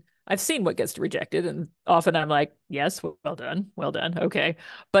 I mean, I've seen what gets rejected, and often I'm like, yes, well done. Well done. Okay.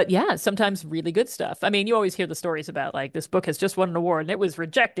 But yeah, sometimes really good stuff. I mean, you always hear the stories about like this book has just won an award and it was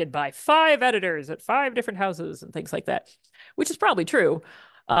rejected by 5 editors at 5 different houses and things like that, which is probably true.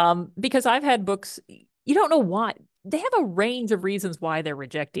 Because I've had books, you don't know why. They have a range of reasons why they're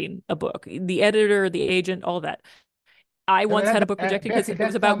rejecting a book. The editor, the agent, all that. I once had a book rejected because Betsy, it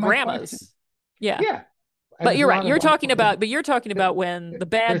was that's not about my question. grandmas. Yeah. Yeah, But there's a you're right. lot of You're talking wonderful. about, but you're talking about when the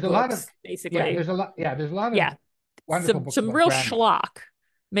bad There's a lot of books, basically, there's a lot of yeah, wonderful books some about real grandma. schlock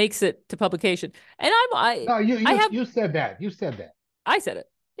makes it to publication. And No, I have you said that. You said that. I said it.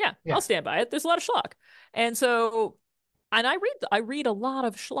 Yeah, I'll Yeah. stand by it. There's a lot of schlock. And so and I read a lot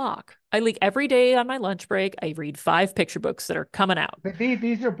of schlock. I like every day on my lunch break, I read 5 picture books that are coming out. But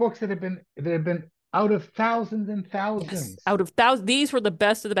these are books that have been out of thousands and Yes. thousands. Out of thousands, these were the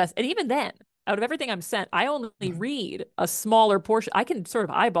best of the best. And even then, out of everything I'm sent, I only Mhm. read a smaller portion. I can sort of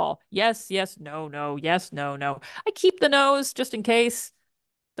eyeball yes, yes, no, no, yes, no, no. I keep the no's just in case.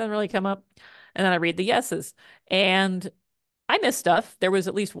 Doesn't really come up. And then I read the yeses. And I missed stuff. There was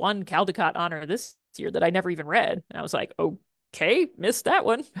at least one Caldecott honor this year that I never even read. And I was like, okay, missed that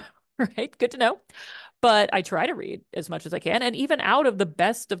one. Right. Good to know. But I try to read as much as I can. And even out of the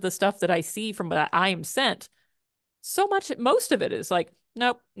best of the stuff that I see from what I am sent, so much, most of it is like,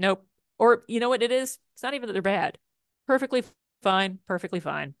 nope, nope. Or you know what it is? It's not even that they're bad. Perfectly fine, perfectly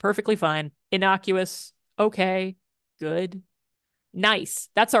fine, perfectly fine. Innocuous, okay, good, nice.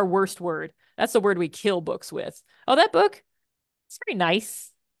 That's our worst word. That's the word we kill books with. Oh, that book, it's very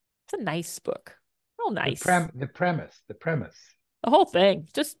nice. It's a nice book. Real nice. The premise. The whole thing,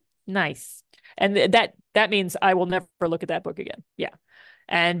 just nice. And that means I will never look at that book again. Yeah.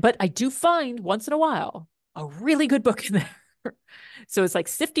 And but I do find once in a while a really good book in there. So it's like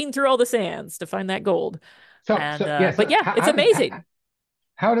sifting through all the sands to find that gold. And Yeah. but So yeah, it's amazing.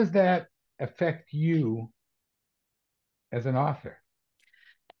 how does that affect you as an author?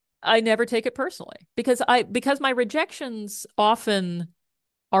 I never take it personally because my rejections often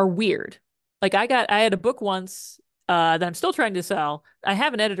are weird. Like I had a book once that I'm still trying to sell. I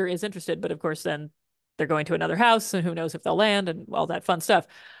have an editor is interested, but of course then they're going to another house and who knows if they'll land and all that fun stuff.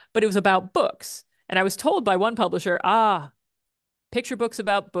 But it was about books. And I was told by one publisher, picture books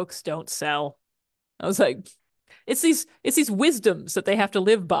about books don't sell. I was like, it's these wisdoms that they have to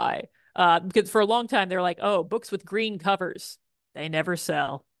live by. Because for a long time they're like, oh, books with green covers, they never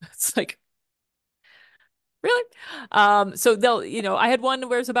sell. It's like, really? So they'll, I had one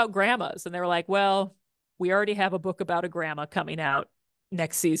where it's about grandmas, and they were like, well, we already have a book about a grandma coming out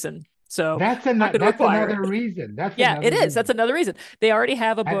next season. So not going to That's acquire another it. reason. That's Yeah, it another is. That's reason. another reason. They already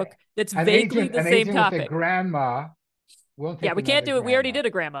have a An book that's vaguely the an same agent with a topic. grandma won't Yeah, take we can't another do it. We already grandma. did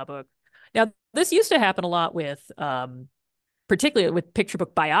a grandma book. Now, this used to happen a lot with particularly with picture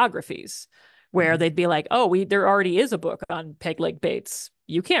book biographies, where Mhm. they'd be like, "Oh, we there already is a book on Peg Leg Bates.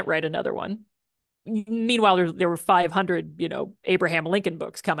 You can't write another one." Meanwhile, there were 500, Abraham Lincoln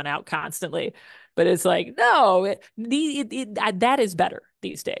books coming out constantly, but it's like, no, that is better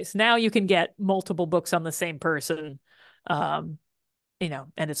these days. Now you can get multiple books on the same person, um,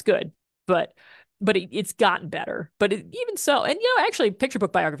 and it's good, but it's gotten better. But even so, and actually, picture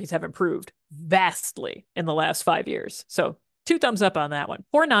book biographies have improved vastly in the last 5 years. So 2 thumbs up on that one.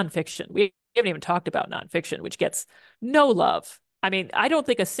 Or nonfiction. We haven't even talked about nonfiction, which gets no love. I mean, I don't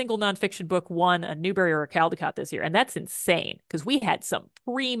think a single nonfiction book won a Newbery or a Caldecott this year, and that's insane because we had some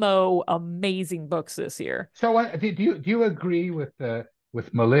primo amazing books this year. So, do you agree with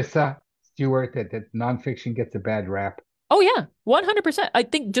Melissa Stewart that nonfiction gets a bad rap? Oh yeah, 100%. I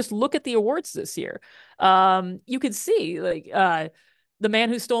think just look at the awards this year. You could see like The Man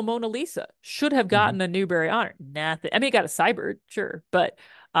Who Stole Mona Lisa should have Mhm. gotten a Newbery honor. Nothing. I mean, it got a Cybert, sure, but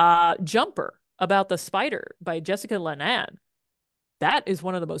Jumper about the spider by Jessica Lannan. That is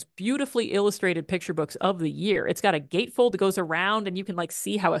one of the most beautifully illustrated picture books of the year. It's got a gatefold that goes around and you can like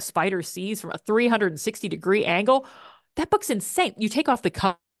see how a spider sees from a 360-degree angle. That book's insane. You take off the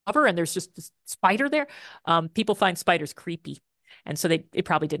cover and there's just this spider there. People find spiders creepy. And so it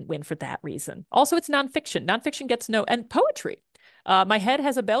probably didn't win for that reason. Also, it's nonfiction. Nonfiction gets no, and poetry. My Head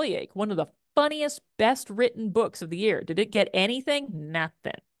Has a Bellyache, one of the funniest, best written books of the year. Did it get anything?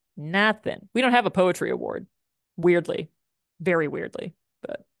 Nothing. Nothing. We don't have a poetry award, weirdly, very weirdly.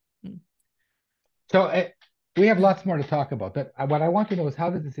 But So we have lots more to talk about, but what I want to know is how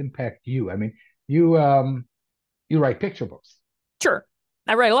does this impact you? I mean, you you write picture books. sure,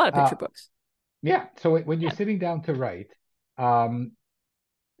 I write a lot of Uh, picture books. yeah. So when you're Yeah. sitting down to write, um,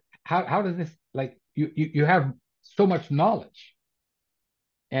 how does this like you have so much knowledge,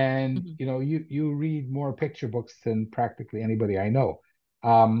 and Mhm. you read more picture books than practically anybody I know.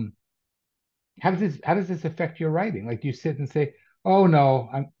 Um, how does this affect your writing? Like you sit and say, "Oh no,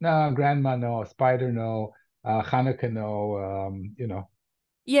 no, grandma, no, spider, no, Hanukkah, no,"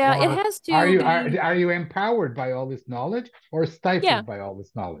 Yeah, it Or has are to you be. are you empowered by all this knowledge or Yeah, stifled by all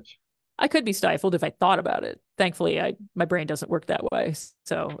this knowledge? I could be stifled if I thought about it. Thankfully, I my brain doesn't work that way,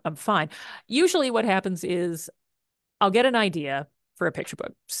 so I'm fine. Usually what happens is I'll get an idea for a picture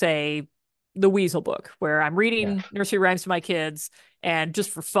book, say the Weasel book, where I'm Yeah. reading nursery rhymes to my kids, and just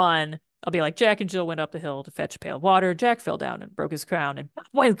for fun, I'll be like, Jack and Jill went up the hill to fetch a pail of water. Jack fell down and broke his crown, and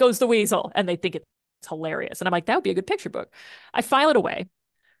when goes the weasel? And they think it's hilarious. And I'm like, that would be a good picture book. I file it away,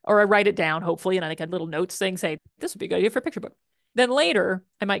 or I write it down, hopefully, and I think a little notes thing say, this would be a good idea for a picture book. Then later,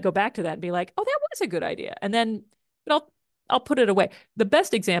 I might go back to that and be like, oh, that was a good idea. And then but I'll put it away. The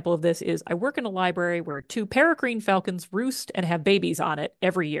best example of this is I work in a library where two peregrine falcons roost and have babies on it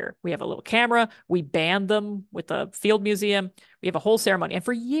every year. We have a little camera. We band them with the field museum. We have a whole ceremony. And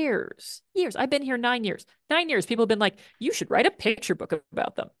for years, I've been here 9 years. 9 years, people have been like, you should write a picture book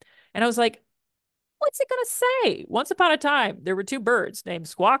about them. And I was like, what's it gonna say? Once upon a time, there were two birds named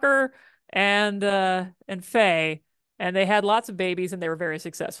Squawker and Faye, and they had lots of babies and they were very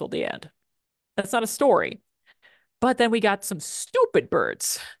successful at the end. That's not a story. But then we got some stupid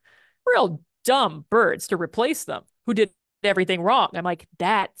birds, real dumb birds to replace them who did everything wrong. I'm like,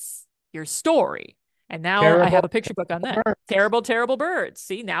 that's your story. And now I Terrible have a picture book on that. birds. Terrible, terrible birds.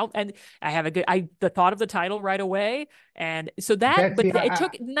 See now, and I have the thought of the title right away. And so but Betsy, it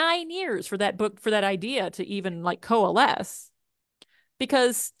took 9 years for that book, for that idea to even like coalesce.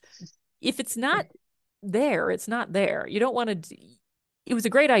 Because if it's not there, it's not there. You don't want to, it was a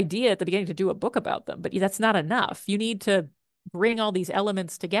great idea at the beginning to do a book about them, but that's not enough. You need to bring all these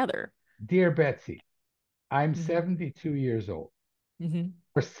elements together. dear Betsy, I'm Mm-hmm. 72 years old. Mm-hmm.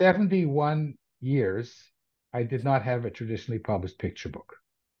 For 71 years, I did not have a traditionally published picture book.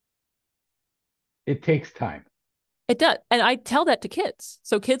 It takes time. It does. And I tell that to kids.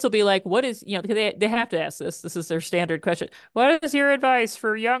 So kids will be like, what is, because they have to ask this. This is their standard question. What is your advice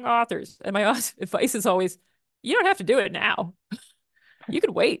for young authors? And my advice is always, you don't have to do it now. You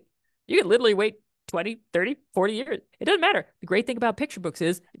could wait. You could literally wait 20, 30, 40 years. It doesn't matter. The great thing about picture books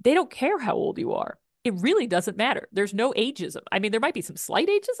is they don't care how old you are. It really doesn't matter. There's no ageism. I mean, there might be some slight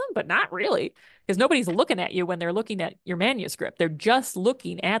ageism, but not really, because nobody's looking at you when they're looking at your manuscript. They're just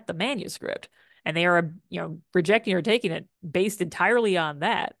looking at the manuscript, and they are, rejecting or taking it based entirely on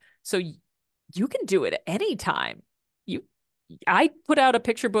that. So you can do it at any time. You, I put out a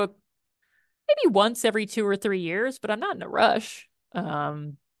picture book maybe once every 2 or 3 years, but I'm not in a rush. So that's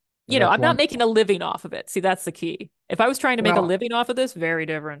I'm not wonderful. making a living off of it. See, that's the key. If I was trying to make a Well, living off of this, very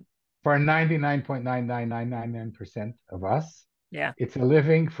different. for 99.99999% of us, Yeah. it's a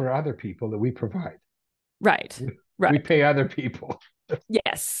living for other people that we provide. Right. We Right. pay other people.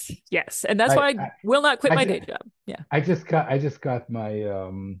 Yes. Yes. And that's I, why I I, will not quit I, my just, day job. Yeah. I just got my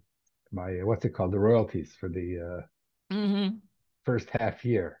what's it called, the royalties for the Hmm. first half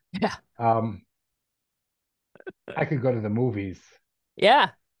year. Yeah. Um, I could go to the movies.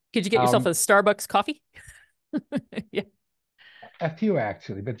 Yeah. Could you get yourself a Um, Starbucks coffee? Yeah. a few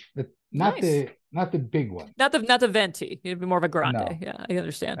actually, but not Nice. the big ones. Not the venti. It'd be more of a grande. No. Yeah, I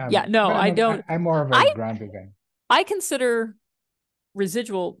understand. Yeah, no, But I don't. I'm more of a I grande guy. I consider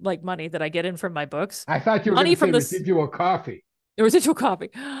residual like money that I get in from my books, I thought you were going money to say from this residual coffee. residual coffee.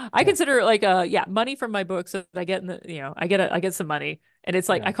 I Yeah, consider like yeah, money from my books that I get in the, I get some money, and it's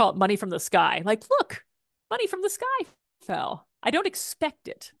like yeah. I call it money from the sky. Like, look, money from the sky fell. I don't expect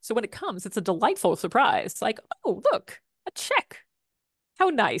it. So when it comes, it's a delightful surprise. Like, oh, look, a check. How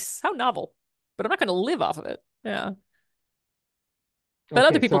nice. How novel. But I'm not going to live off of it. Yeah. But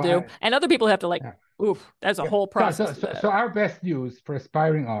other Okay, people so do. And other people have to like, yeah, oof, there's a yeah. whole So, process so to so that. so our best news for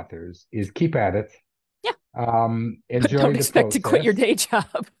aspiring authors is keep at it. Yeah. But Enjoy don't the expect to quit your process. day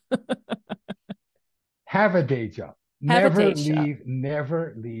job. Have a day job. Have a day job.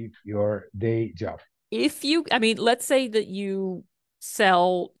 Never leave your day job. If you, I mean, let's say that you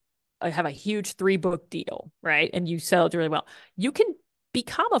sell, have a huge 3 book deal, right? And you sell it really well. You can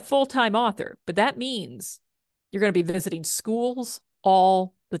become a full-time author, but that means you're going to be visiting schools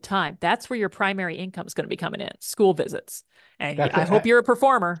all the time. That's where your primary income is going to be coming in, school visits. And That's I hope a, you're a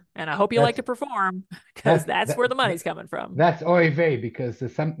performer, and I hope you like that's to perform because that, that's that, where the that money's coming from. that's oy vey because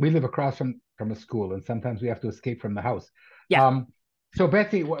we live across from a school and sometimes we have to escape from the house. Yeah. Um, so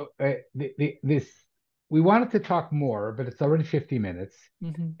Betsy, this we wanted to talk more, but it's already 50 minutes,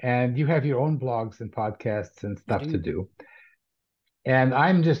 Hmm. and you have your own blogs and podcasts and I stuff to do. do. And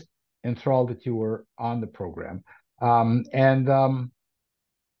I'm just enthralled that you were on the program. And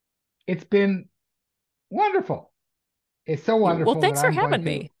it's been wonderful. It's so Well, wonderful that thanks for I'm going having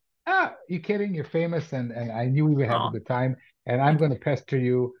to, me. you kidding? You're famous, and I knew we would have a Oh, good time. And I'm thank going you. to pester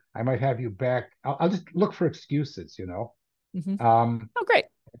you. I might have you back. I'll just look for excuses. Oh, great.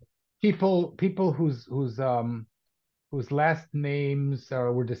 People whose last names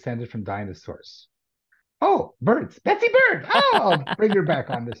were descended from dinosaurs. Oh, birds. Betsy Bird. Oh, I'll bring her back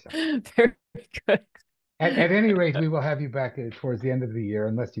on the show. Very good. At any rate, we will have you back towards the end of the year,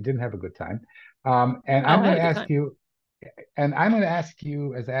 unless you didn't have a good time. And Oh, I'm I going had to a good ask time.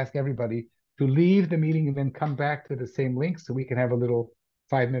 you, as I ask everybody, to leave the meeting and then come back to the same link so we can have a little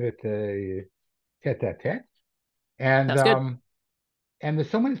 5 minute tete-a-tete. And Sounds good. and there's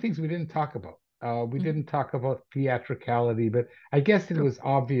so many things we didn't talk about. We Mhm. didn't talk about theatricality, but I guess it True. was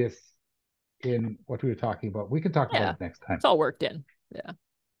obvious in what we were talking about. We can talk about Yeah. it next time. It's all worked in. Yeah.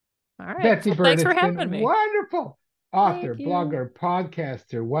 All right. Betsy Well, Bird, thanks for it's been having me. wonderful. Author, Thank you. blogger,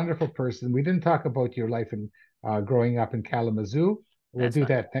 podcaster, wonderful person. We didn't talk about your life in growing up in Kalamazoo. We'll That's do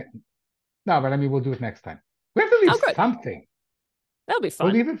fine. that. No, but I mean, we'll do it next time. We have to leave Oh, good. something. That'll be We'll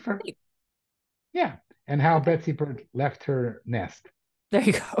fun. leave it for, yeah. And how Okay. Betsy Bird left her nest. There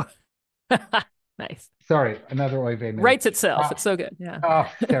you go. Nice. Sorry, another Oy vey minute. Writes itself. Uh, It's so good. Yeah.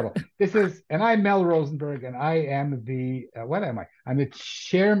 it's terrible. And I'm Mel Rosenberg, and I am what am I? I'm the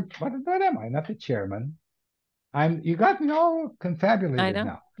chair. What am I? Not the chairman. You got me all I confabulated know.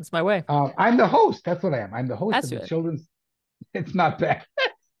 now. It's my way. I'm the host. That's what I am. I'm the host That's of the good. children's. It's not bad.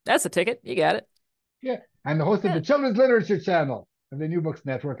 That's a ticket. You got it. Yeah, I'm the host of the Yeah. Children's Literature Channel of the New Books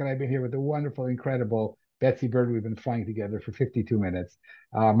Network, and I've been here with the wonderful, incredible Betsy Bird. We've been flying together for 52 minutes.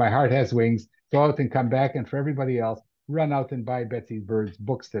 My heart has wings. Go out and come back, and for everybody else, run out and buy Betsy Bird's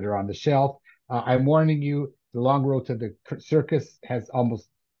books that are on the shelf. I'm warning you: The Long Road to the Circus has almost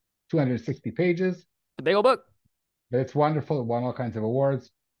 260 pages, The big old book. but it's wonderful. It won all kinds of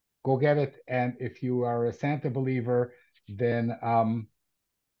awards. Go get it, and if you are a Santa believer, then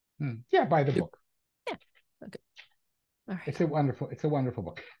yeah, buy the Do- book. Yeah. Okay. All right. It's a wonderful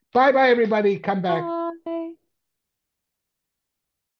book. Bye bye, everybody. Come back. Bye.